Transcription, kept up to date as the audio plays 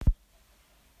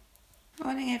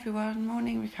Morning everyone,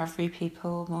 morning recovery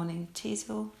people, morning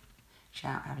Teasel,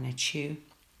 shout having a chew.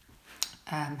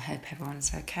 Hope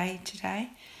everyone's okay today.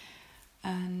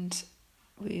 And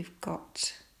we've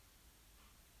got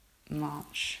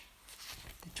March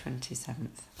the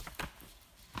 27th.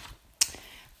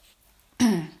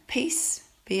 Peace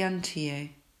be unto you.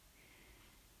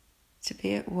 To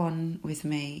be at one with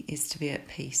me is to be at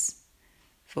peace,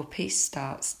 for peace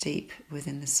starts deep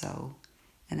within the soul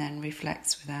and then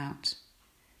reflects without.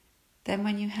 Then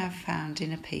when you have found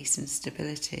inner peace and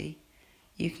stability,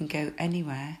 you can go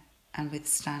anywhere and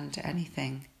withstand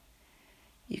anything.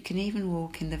 You can even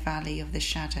walk in the valley of the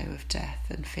shadow of death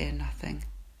and fear nothing.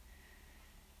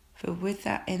 For with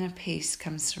that inner peace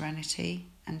comes serenity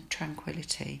and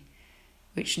tranquility,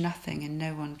 which nothing and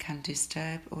no one can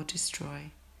disturb or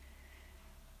destroy.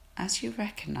 As you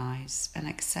recognise and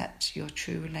accept your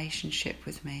true relationship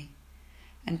with me,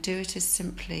 and do it as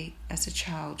simply as a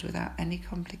child without any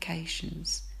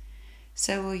complications,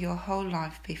 so will your whole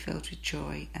life be filled with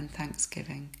joy and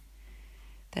thanksgiving.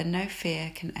 Then no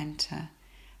fear can enter,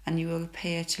 and you will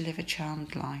appear to live a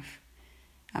charmed life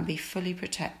and be fully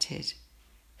protected,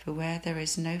 for where there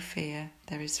is no fear,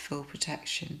 there is full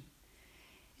protection.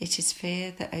 It is fear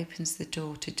that opens the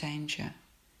door to danger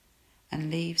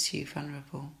and leaves you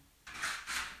vulnerable.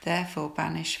 Therefore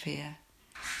banish fear.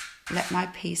 Let my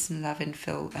peace and love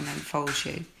infill and enfold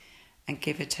you, and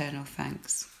give eternal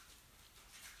thanks.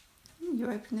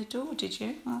 You opened the door, did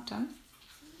you? Well done.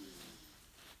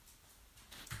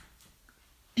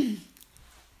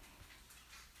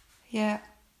 Yeah,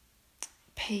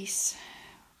 peace.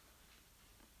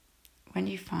 When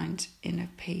you find inner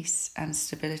peace and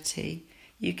stability,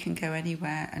 you can go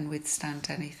anywhere and withstand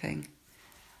anything.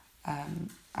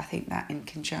 I think that in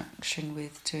conjunction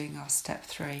with doing our step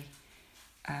 3,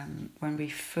 when we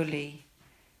fully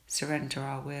surrender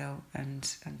our will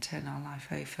and turn our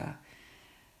life over,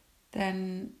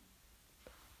 then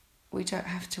we don't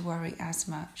have to worry as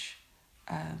much.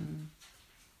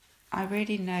 I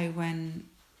really know when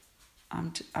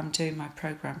I'm doing my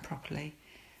program properly.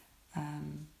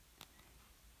 When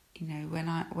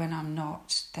I'm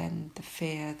not, then the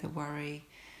fear, the worry,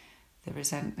 the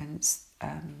resentments.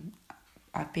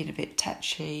 I've been a bit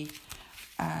touchy.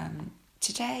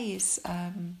 Today is,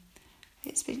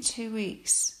 it's been 2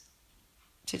 weeks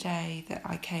today that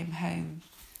I came home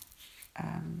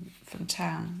from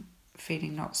town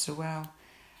feeling not so well.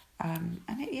 And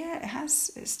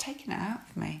it's taken it out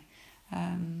of me.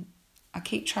 I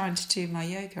keep trying to do my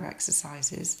yoga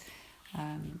exercises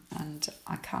and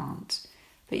I can't.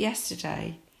 But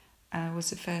yesterday was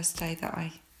the first day that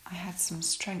I had some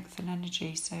strength and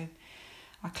energy, so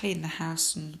I cleaned the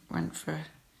house and went for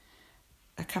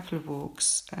a couple of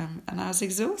walks, and I was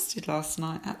exhausted last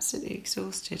night, absolutely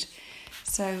exhausted.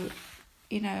 So,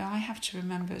 I have to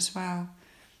remember as well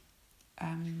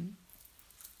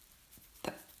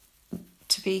that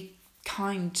to be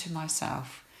kind to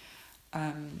myself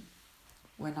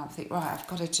when I think, right, I've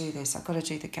got to do this, I've got to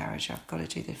do the garage, I've got to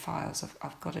do the files,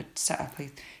 I've got to set up a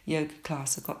yoga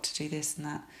class, I've got to do this and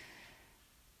that.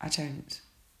 I don't.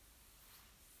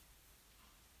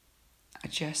 I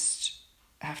just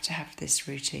have to have this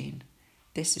routine.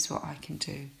 This is what I can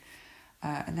do.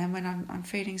 And then when I'm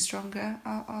feeling stronger,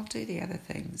 I'll do the other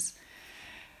things.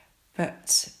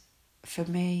 But for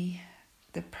me,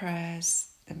 the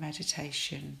prayers, the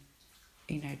meditation,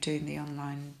 doing the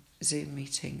online Zoom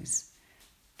meetings,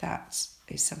 that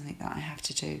is something that I have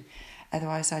to do.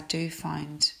 Otherwise, I do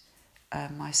find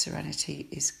my serenity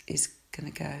is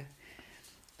going to go.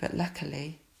 But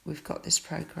luckily, we've got this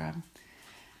program.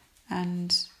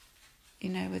 And,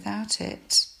 without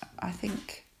it, I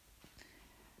think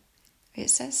it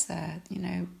says there,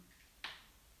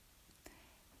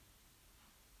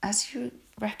 as you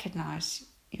recognise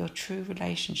your true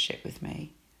relationship with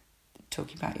me,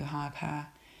 talking about your higher power,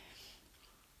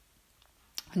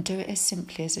 and do it as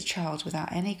simply as a child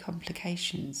without any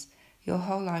complications, your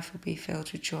whole life will be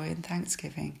filled with joy and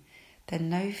thanksgiving. Then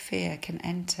no fear can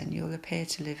enter and you'll appear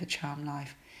to live a charmed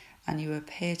life, and you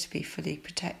appear to be fully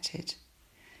protected.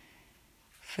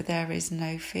 For there is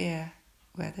no fear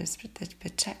where there's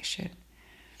protection.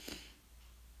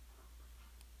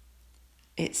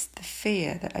 It's the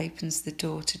fear that opens the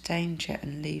door to danger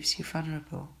and leaves you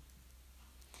vulnerable.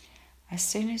 As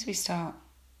soon as we start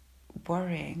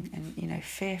worrying and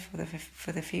fearful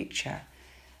for the future,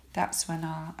 that's when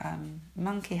our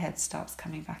monkey head starts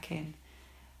coming back in.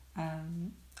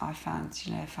 I found,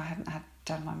 if I hadn't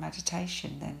done my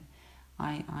meditation, then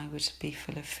I would be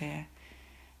full of fear.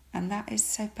 And that is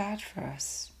so bad for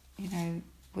us.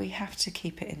 We have to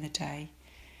keep it in the day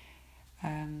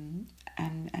and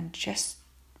just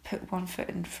put one foot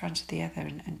in front of the other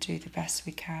and do the best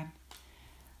we can.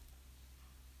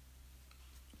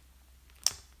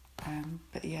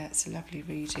 But yeah, it's a lovely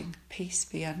reading. Peace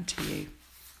be unto you.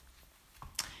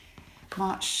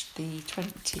 March the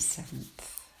 27th.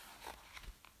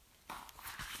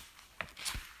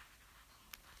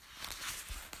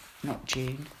 Not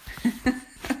June.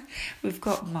 We've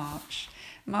got March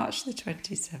the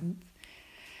 27th.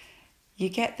 You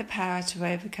get the power to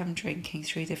overcome drinking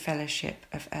through the fellowship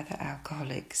of other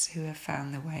alcoholics who have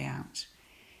found the way out.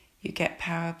 You get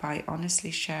power by honestly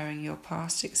sharing your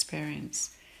past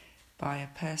experience by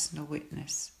a personal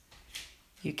witness.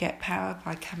 You get power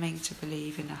by coming to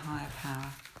believe in a higher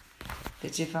power,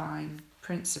 the divine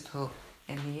principle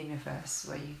in the universe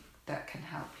that can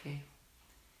help you.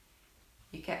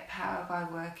 You get power by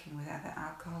working with other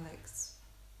alcoholics.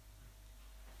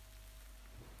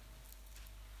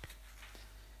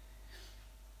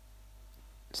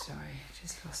 Sorry, I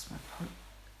just lost my point.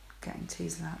 Getting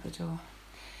Teasel out the door.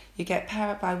 You get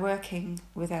power by working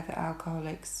with other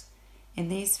alcoholics. In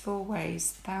these 4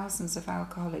 ways, thousands of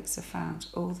alcoholics have found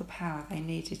all the power they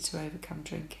needed to overcome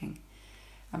drinking.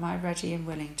 Am I ready and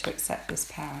willing to accept this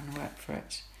power and work for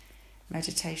it?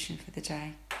 Meditation for the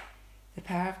day. The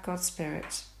power of God's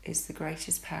Spirit is the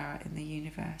greatest power in the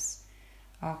universe.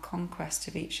 Our conquest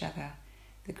of each other,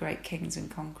 the great kings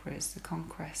and conquerors, the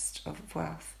conquest of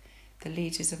wealth, the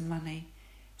leaders of money,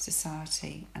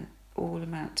 society, and all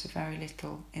amount to very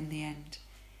little in the end.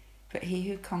 But he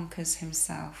who conquers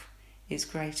himself is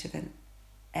greater than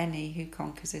any who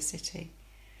conquers a city.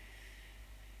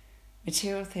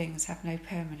 Material things have no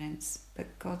permanence,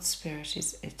 but God's Spirit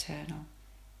is eternal.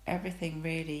 Everything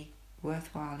really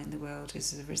worthwhile in the world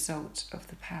is the result of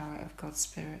the power of God's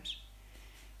Spirit.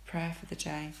 Prayer for the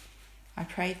day. I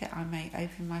pray that I may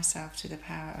open myself to the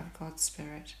power of God's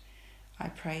Spirit. I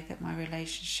pray that my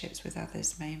relationships with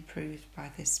others may improve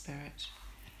by this Spirit.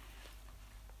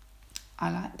 I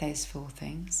like those 4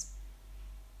 things.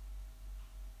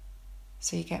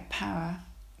 So you get power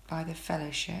by the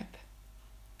fellowship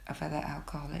of other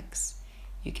alcoholics.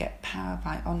 You get power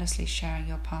by honestly sharing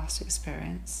your past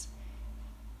experience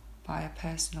by a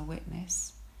personal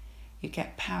witness. You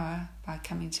get power by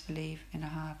coming to believe in a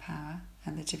higher power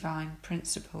and the divine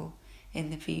principle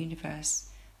in the universe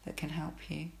that can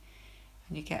help you.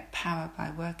 And you get power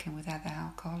by working with other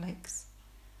alcoholics.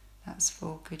 That's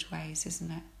 4 good ways,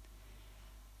 isn't it?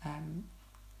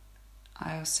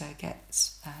 I also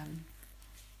get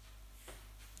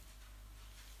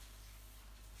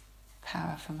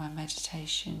power from my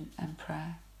meditation and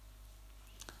prayer.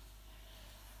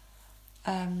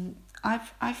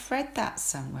 I've read that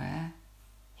somewhere.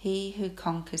 He who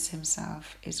conquers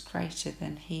himself is greater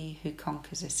than he who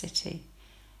conquers a city.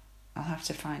 I'll have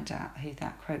to find out who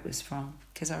that quote was from,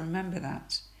 because I remember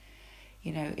that.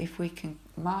 You know, if we can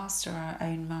master our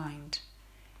own mind,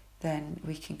 then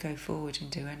we can go forward and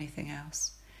do anything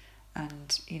else.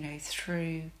 And, you know,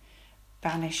 through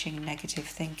banishing negative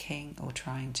thinking, or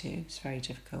trying to, it's very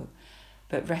difficult,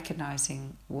 but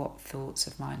recognising what thoughts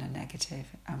of mine are negative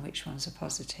and which ones are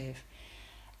positive.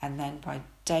 And then by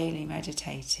daily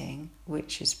meditating,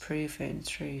 which is proven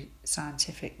through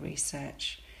scientific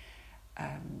research,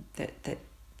 that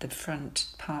the front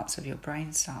parts of your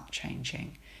brain start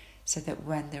changing, so that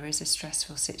when there is a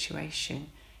stressful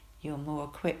situation, you're more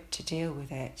equipped to deal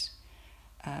with it.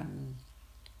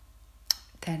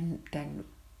 Then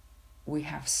we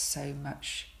have so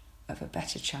much of a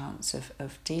better chance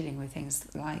of dealing with things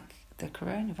like the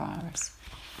coronavirus.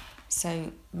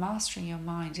 So mastering your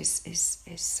mind is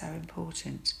so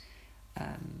important,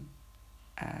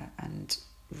 and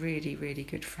really, really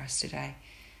good for us today.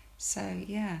 So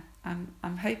yeah,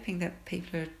 I'm hoping that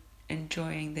people are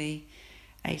enjoying the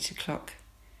 8 o'clock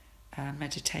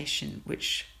meditation,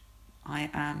 which I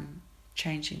am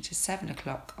changing to 7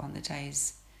 o'clock on the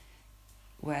days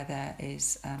where there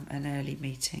is an early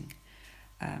meeting.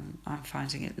 I'm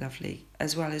finding it lovely,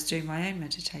 as well as doing my own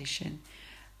meditation,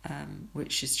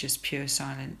 which is just pure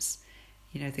silence.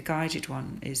 You know, the guided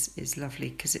one is lovely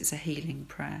because it's a healing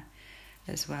prayer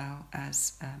as well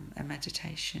as a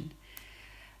meditation.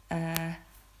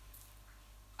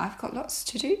 I've got lots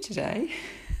to do today.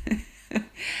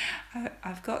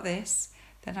 I've got this,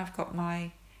 then I've got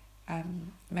my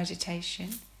meditation,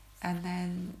 and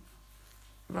then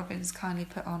Robin's kindly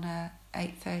put on a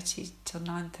 8:30 till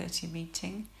 9:30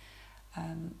 meeting.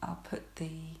 I'll put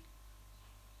the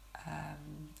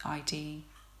ID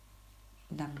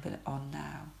number on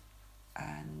now,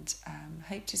 and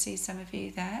hope to see some of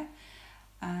you there,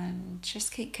 and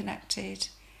just keep connected,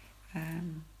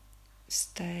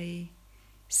 stay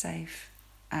safe,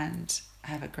 and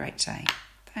have a great day.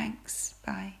 Thanks,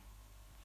 bye.